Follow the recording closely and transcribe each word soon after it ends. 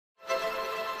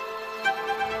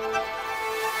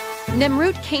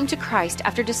Nemrut came to Christ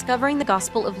after discovering the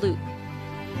Gospel of Luke.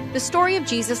 The story of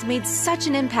Jesus made such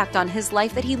an impact on his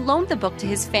life that he loaned the book to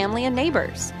his family and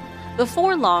neighbors.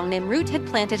 Before long, Nemrut had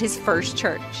planted his first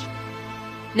church.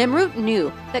 Nemrut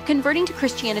knew that converting to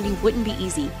Christianity wouldn't be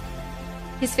easy.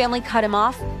 His family cut him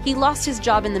off, he lost his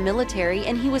job in the military,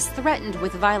 and he was threatened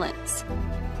with violence.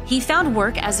 He found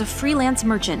work as a freelance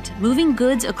merchant, moving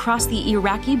goods across the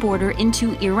Iraqi border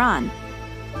into Iran.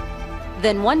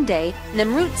 Then one day,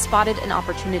 Nemrut spotted an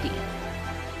opportunity.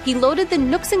 He loaded the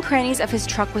nooks and crannies of his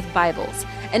truck with Bibles,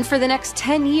 and for the next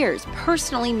 10 years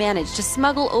personally managed to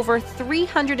smuggle over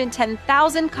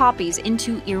 310,000 copies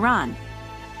into Iran.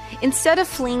 Instead of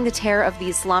fleeing the terror of the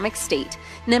Islamic State,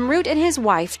 Nemrut and his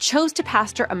wife chose to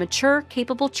pastor a mature,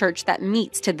 capable church that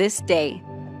meets to this day.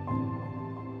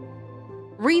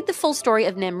 Read the full story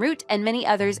of Nemrut and many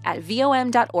others at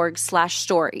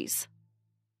vom.org/stories.